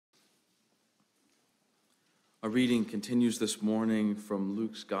Our reading continues this morning from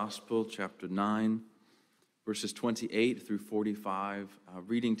Luke's Gospel, chapter 9, verses 28 through 45.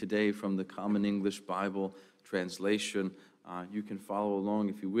 Reading today from the Common English Bible translation. You can follow along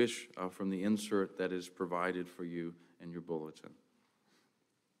if you wish from the insert that is provided for you in your bulletin.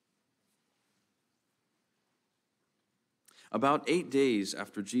 About 8 days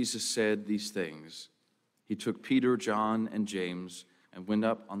after Jesus said these things, he took Peter, John, and James and went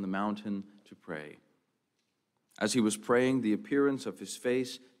up on the mountain to pray. As he was praying, the appearance of his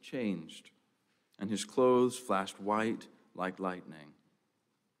face changed, and his clothes flashed white like lightning.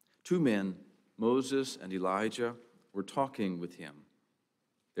 2 men, Moses and Elijah, were talking with him.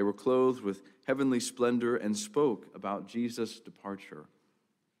 They were clothed with heavenly splendor and spoke about Jesus' departure,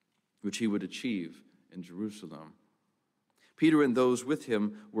 which he would achieve in Jerusalem. Peter and those with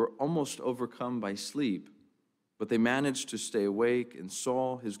him were almost overcome by sleep, but they managed to stay awake and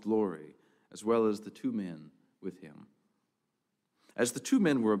saw his glory, as well as the 2 men with him. As the 2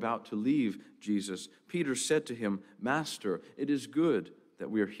 men were about to leave Jesus, Peter said to him, "Master, it is good that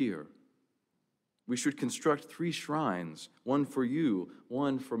we are here. We should construct 3 shrines, one for you,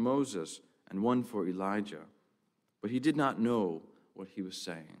 one for Moses, and one for Elijah." But he did not know what he was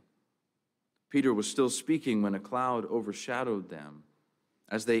saying. Peter was still speaking when a cloud overshadowed them.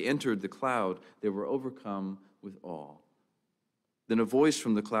 As they entered the cloud, they were overcome with awe. Then a voice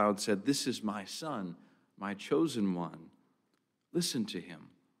from the cloud said, "This is my son, my chosen one. Listen to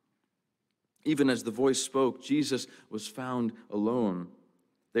him." Even as the voice spoke, Jesus was found alone.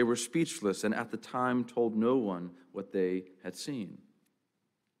 They were speechless and at the time told no one what they had seen.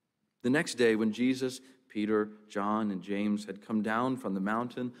 The next day, when Jesus, Peter, John, and James had come down from the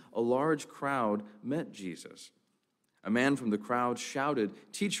mountain, a large crowd met Jesus. A man from the crowd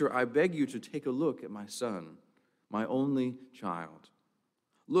shouted, "Teacher, I beg you to take a look at my son, my only child.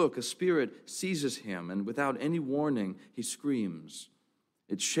 Look, a spirit seizes him, and without any warning, he screams.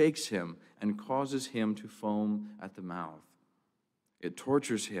 It shakes him and causes him to foam at the mouth. It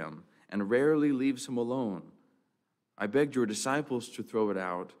tortures him and rarely leaves him alone. I begged your disciples to throw it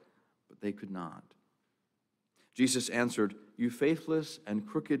out, but they could not." Jesus answered, "You faithless and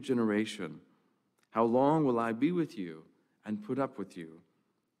crooked generation, how long will I be with you and put up with you?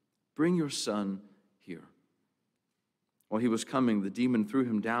 Bring your son here." While he was coming, the demon threw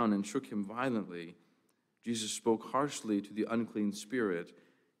him down and shook him violently. Jesus spoke harshly to the unclean spirit,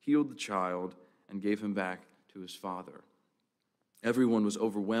 healed the child, and gave him back to his father. Everyone was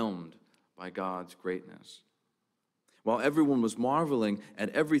overwhelmed by God's greatness. While everyone was marveling at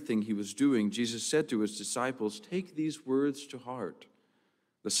everything he was doing, Jesus said to his disciples, "Take these words to heart.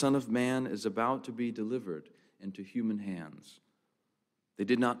 The Son of Man is about to be delivered into human hands." They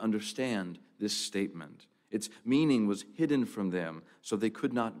did not understand this statement. Its meaning was hidden from them, so they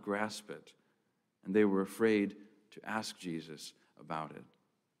could not grasp it, and they were afraid to ask Jesus about it.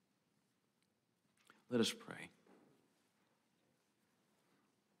 Let us pray.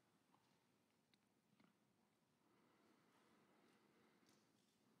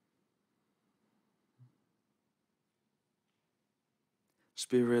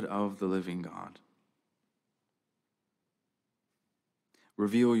 Spirit of the living God,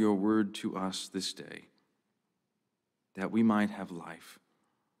 reveal your word to us this day, that we might have life.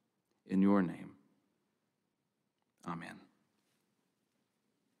 In your name, amen.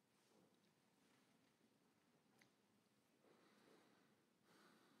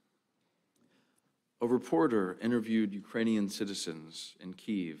 A reporter interviewed Ukrainian citizens in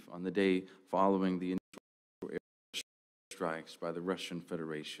Kyiv on the day following the initial air strikes by the Russian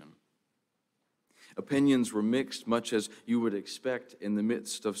Federation. Opinions were mixed, much as you would expect in the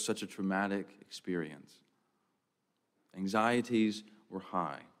midst of such a traumatic experience. Anxieties were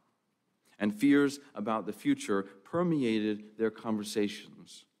high, and fears about the future permeated their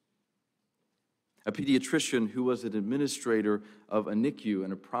conversations. A pediatrician who was an administrator of a NICU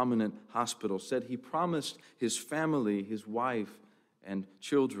in a prominent hospital said he promised his family, his wife, and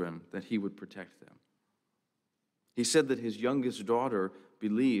children that he would protect them. He said that his youngest daughter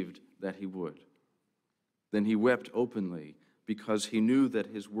believed that he would. Then he wept openly because he knew that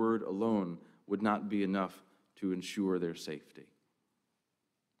his word alone would not be enough to ensure their safety.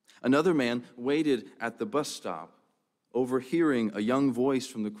 Another man waited at the bus stop, overhearing a young voice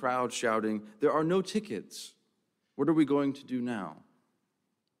from the crowd shouting, "There are no tickets. What are we going to do now?"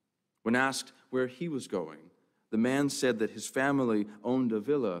 When asked where he was going, the man said that his family owned a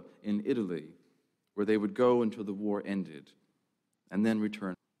villa in Italy where they would go until the war ended and then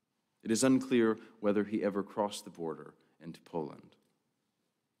return. It is unclear whether he ever crossed the border into Poland.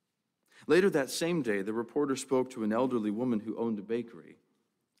 Later that same day, the reporter spoke to an elderly woman who owned a bakery.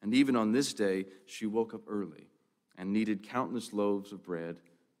 And even on this day, she woke up early. and kneaded countless loaves of bread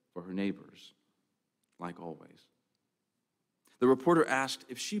for her neighbors, like always. The reporter asked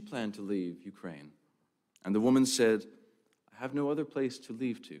if she planned to leave Ukraine, and the woman said, "I have no other place to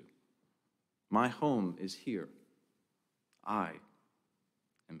leave to. My home is here. I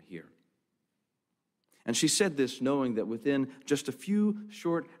am here." And she said this knowing that within just a few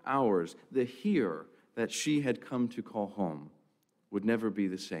short hours, the here that she had come to call home would never be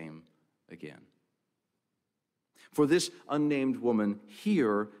the same again. For this unnamed woman,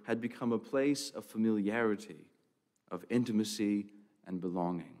 here had become a place of familiarity, of intimacy and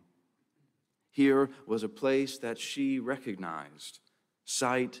belonging. Here was a place that she recognized,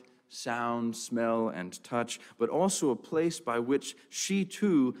 sight, sound, smell, and touch, but also a place by which she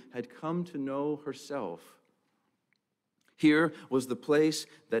too had come to know herself. Here was the place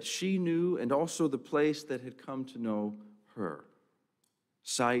that she knew and also the place that had come to know her.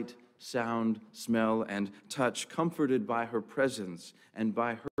 Sight, sound, smell, and touch, comforted by her presence and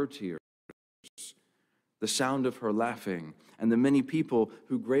by her tears. The sound of her laughing, and the many people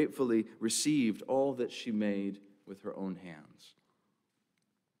who gratefully received all that she made with her own hands.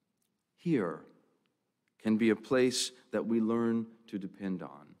 Here can be a place that we learn to depend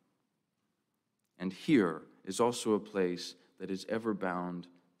on. And here is also a place that is ever bound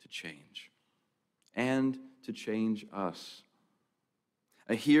to change, and to change us.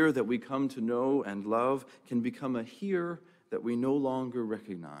 A here that we come to know and love can become a here that we no longer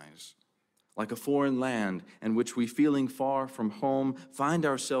recognize. Like a foreign land in which we, feeling far from home, find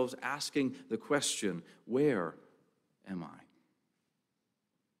ourselves asking the question, where am I?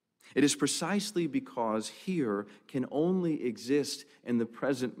 It is precisely because here can only exist in the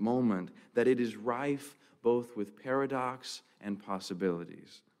present moment that it is rife both with paradox and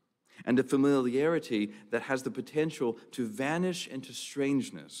possibilities, and a familiarity that has the potential to vanish into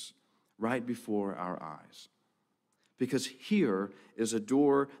strangeness right before our eyes. Because here is a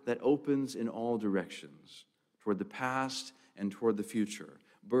door that opens in all directions, toward the past and toward the future,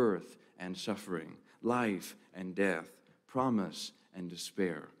 birth and suffering, life and death, promise and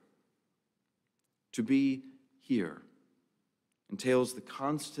despair. To be here entails the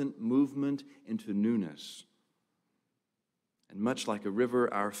constant movement into newness. And much like a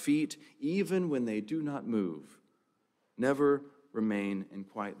river, our feet, even when they do not move, never remain in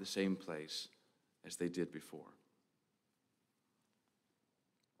quite the same place as they did before.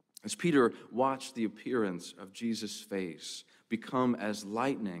 As Peter watched the appearance of Jesus' face become as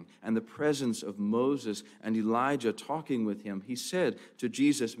lightning and the presence of Moses and Elijah talking with him, he said to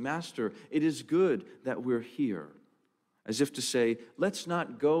Jesus, "Master, it is good that we're here." As if to say, let's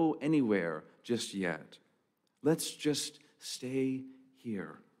not go anywhere just yet. Let's just stay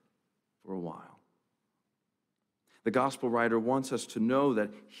here for a while. The gospel writer wants us to know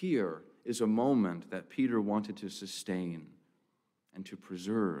that here is a moment that Peter wanted to sustain and to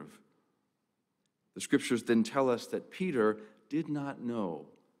preserve. The scriptures then tell us that Peter did not know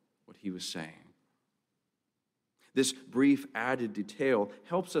what he was saying. This brief added detail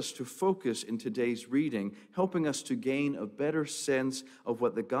helps us to focus in today's reading, helping us to gain a better sense of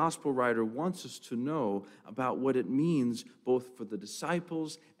what the gospel writer wants us to know about what it means both for the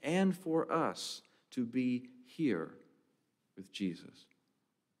disciples and for us to be here with Jesus.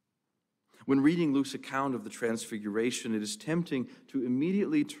 When reading Luke's account of the Transfiguration, it is tempting to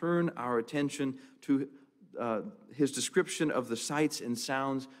immediately turn our attention to his description of the sights and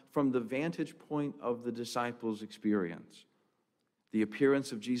sounds from the vantage point of the disciples' experience. The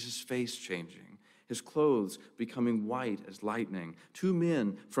appearance of Jesus' face changing, his clothes becoming white as lightning, two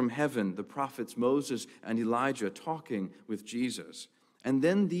men from heaven, the prophets Moses and Elijah, talking with Jesus. And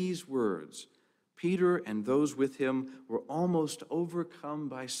then these words, Peter and those with him were almost overcome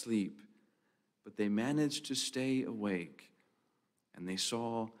by sleep, but they managed to stay awake, and they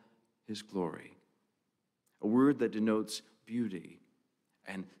saw his glory. A word that denotes beauty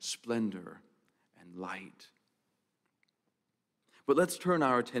and splendor and light. But let's turn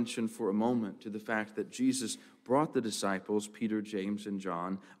our attention for a moment to the fact that Jesus brought the disciples, Peter, James, and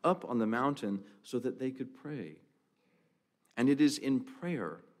John, up on the mountain so that they could pray. And it is in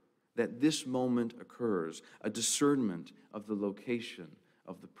prayer that this moment occurs, a discernment of the location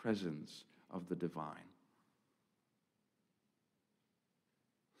of the presence of the divine.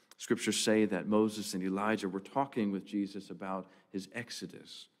 Scriptures say that Moses and Elijah were talking with Jesus about his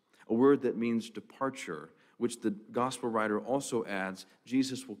exodus, a word that means departure, which the gospel writer also adds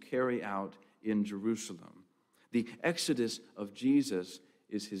Jesus will carry out in Jerusalem. The exodus of Jesus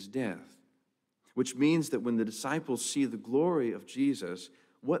is his death, which means that when the disciples see the glory of Jesus,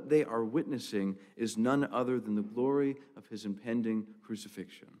 what they are witnessing is none other than the glory of his impending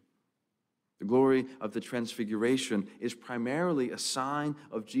crucifixion. The glory of the transfiguration is primarily a sign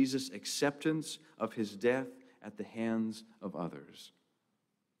of Jesus' acceptance of his death at the hands of others.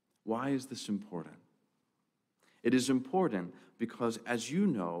 Why is this important? It is important because, as you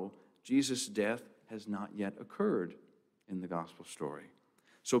know, Jesus' death has not yet occurred in the gospel story.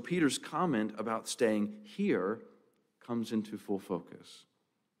 So Peter's comment about staying here comes into full focus.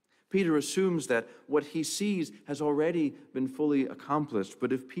 Peter assumes that what he sees has already been fully accomplished,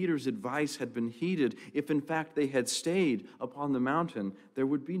 but if Peter's advice had been heeded, if in fact they had stayed upon the mountain, there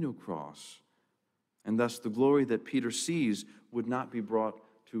would be no cross. And thus the glory that Peter sees would not be brought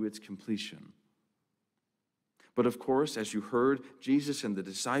to its completion. But of course, as you heard, Jesus and the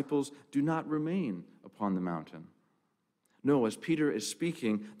disciples do not remain upon the mountain. No, as Peter is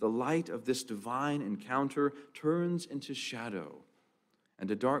speaking, the light of this divine encounter turns into shadow, and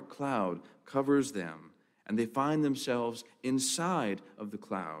a dark cloud covers them, and they find themselves inside of the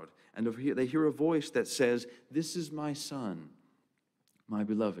cloud. And they hear a voice that says, "This is my Son, my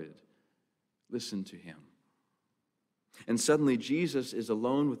beloved. Listen to him." And suddenly Jesus is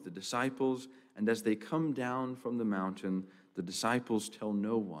alone with the disciples, and as they come down from the mountain, the disciples tell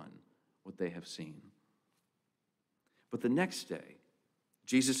no one what they have seen. But the next day,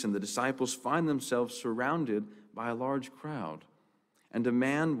 Jesus and the disciples find themselves surrounded by a large crowd. And a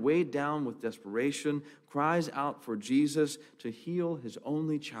man, weighed down with desperation, cries out for Jesus to heal his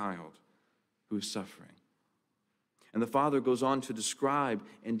only child who is suffering. And the father goes on to describe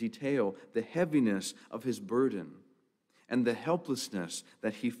in detail the heaviness of his burden and the helplessness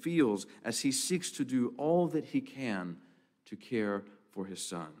that he feels as he seeks to do all that he can to care for his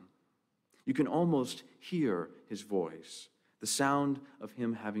son. You can almost hear his voice, the sound of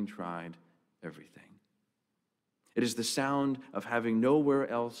him having tried everything. It is the sound of having nowhere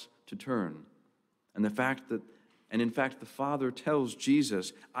else to turn. And in fact, the Father tells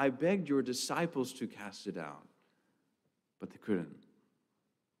Jesus, "I begged your disciples to cast it out, but they couldn't."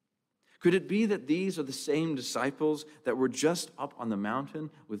 Could it be that these are the same disciples that were just up on the mountain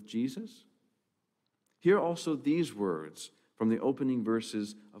with Jesus? Hear also these words from the opening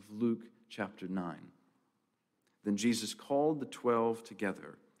verses of Luke chapter 9. Then Jesus called the 12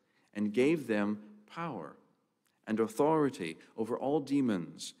 together and gave them power and authority over all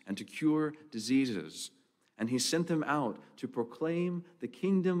demons and to cure diseases. And he sent them out to proclaim the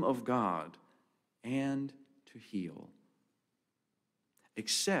kingdom of God and to heal.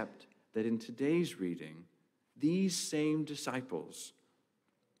 Except that in today's reading, these same disciples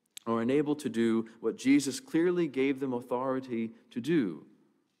are unable to do what Jesus clearly gave them authority to do.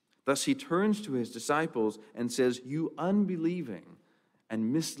 Thus he turns to his disciples and says, "You unbelieving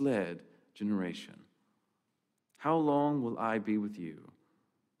and misled generation, how long will I be with you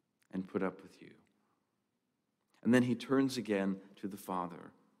and put up with you?" And then he turns again to the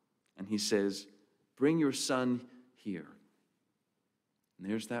Father and he says, "Bring your son here." And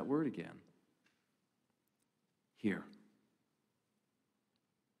there's that word again. Here.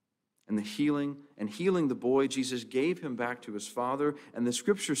 And healing the boy, Jesus gave him back to his father, and the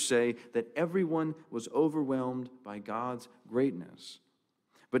scriptures say that everyone was overwhelmed by God's greatness.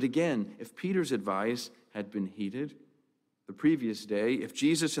 But again, if Peter's advice had been heeded the previous day, if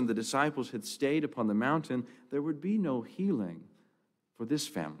Jesus and the disciples had stayed upon the mountain, there would be no healing for this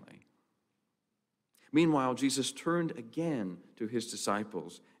family. Meanwhile, Jesus turned again to his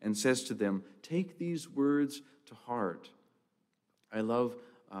disciples and says to them, "Take these words to heart." I love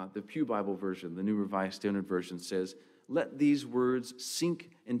the Pew Bible version, the New Revised Standard Version says, "Let these words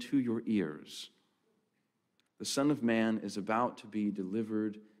sink into your ears. The Son of Man is about to be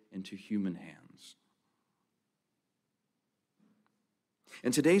delivered into human hands."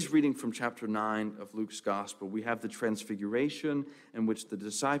 In today's reading from chapter 9 of Luke's Gospel, we have the transfiguration in which the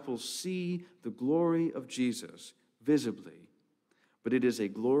disciples see the glory of Jesus visibly. But it is a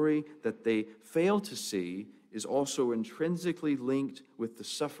glory that they fail to see is also intrinsically linked with the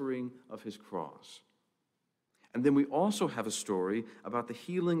suffering of his cross. And then we also have a story about the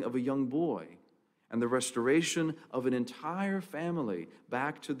healing of a young boy and the restoration of an entire family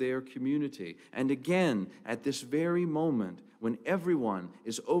back to their community. And again, at this very moment, when everyone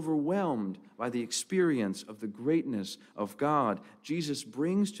is overwhelmed by the experience of the greatness of God, Jesus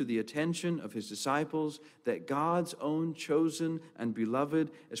brings to the attention of his disciples that God's own chosen and beloved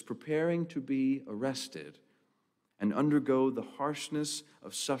is preparing to be arrested and undergo the harshness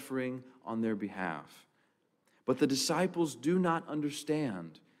of suffering on their behalf. But the disciples do not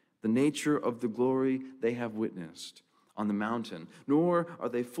understand the nature of the glory they have witnessed on the mountain, nor are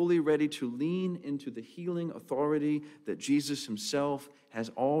they fully ready to lean into the healing authority that Jesus himself has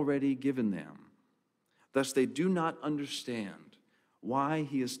already given them. Thus, they do not understand why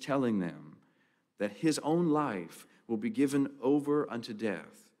he is telling them that his own life will be given over unto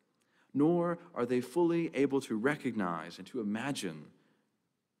death, nor are they fully able to recognize and to imagine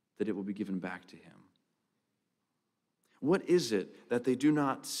that it will be given back to him. What is it that they do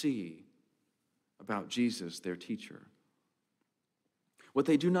not see about Jesus, their teacher? What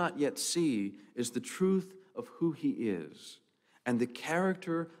they do not yet see is the truth of who he is and the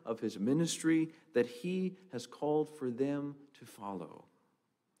character of his ministry that he has called for them to follow.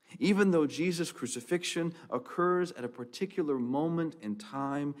 Even though Jesus' crucifixion occurs at a particular moment in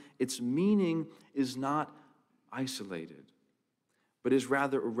time, its meaning is not isolated, but is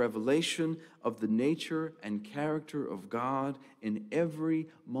rather a revelation of the nature and character of God in every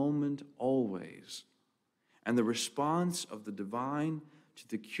moment always, and the response of the divine to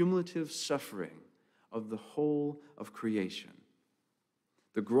the cumulative suffering of the whole of creation.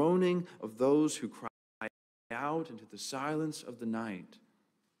 The groaning of those who cry out into the silence of the night,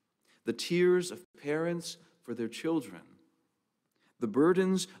 the tears of parents for their children, the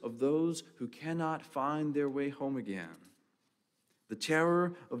burdens of those who cannot find their way home again, the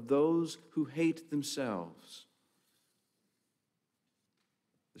terror of those who hate themselves,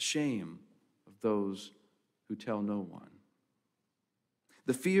 the shame of those who tell no one,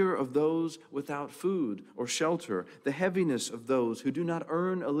 the fear of those without food or shelter, the heaviness of those who do not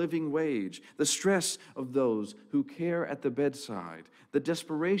earn a living wage, the stress of those who care at the bedside, the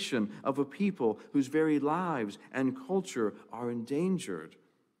desperation of a people whose very lives and culture are endangered,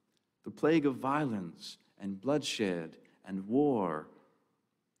 the plague of violence and bloodshed and war,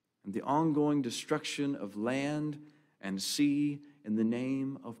 and the ongoing destruction of land and sea in the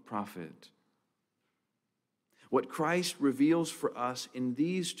name of profit. What Christ reveals for us in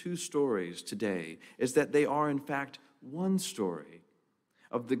these two stories today is that they are in fact one story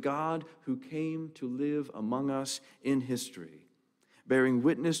of the God who came to live among us in history, bearing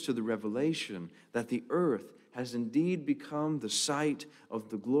witness to the revelation that the earth has indeed become the site of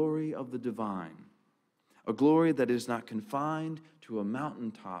the glory of the divine, a glory that is not confined to a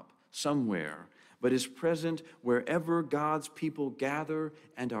mountaintop somewhere, but is present wherever God's people gather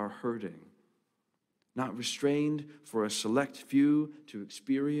and are hurting, not restrained for a select few to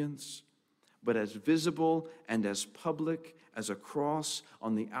experience, but as visible and as public as a cross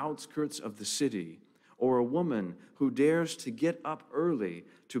on the outskirts of the city, or a woman who dares to get up early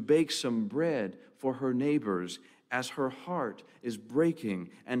to bake some bread for her neighbors as her heart is breaking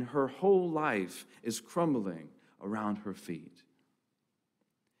and her whole life is crumbling around her feet.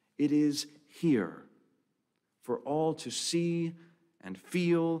 It is here for all to see and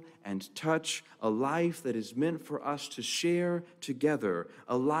feel and touch, a life that is meant for us to share together,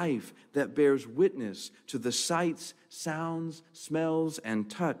 a life that bears witness to the sights, sounds, smells, and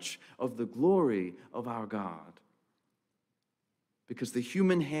touch of the glory of our God. Because the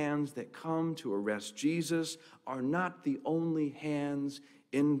human hands that come to arrest Jesus are not the only hands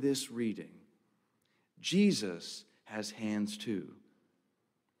in this reading. Jesus has hands too.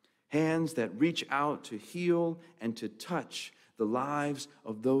 Hands that reach out to heal and to touch the lives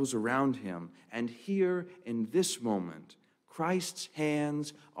of those around him. And here in this moment, Christ's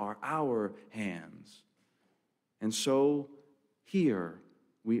hands are our hands. And so here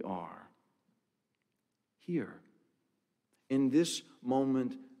we are. Here, in this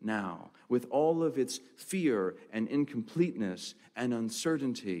moment now, with all of its fear and incompleteness and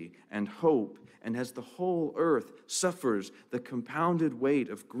uncertainty and hope, and as the whole earth suffers the compounded weight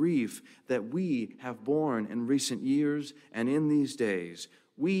of grief that we have borne in recent years and in these days,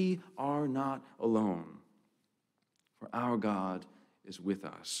 we are not alone. For our God is with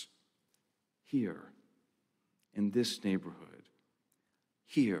us. Here, in this neighborhood.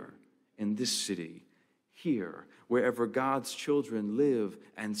 Here, in this city. Here, wherever God's children live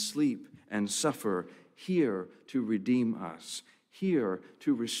and sleep and suffer. Here to redeem us. Here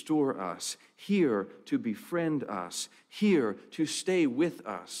to restore us, here to befriend us, here to stay with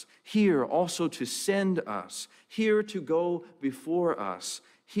us, here also to send us, here to go before us,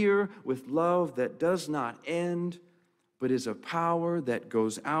 here with love that does not end, but is a power that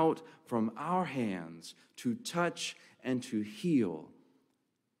goes out from our hands to touch and to heal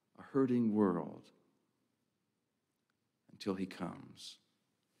a hurting world until he comes.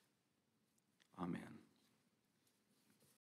 Amen.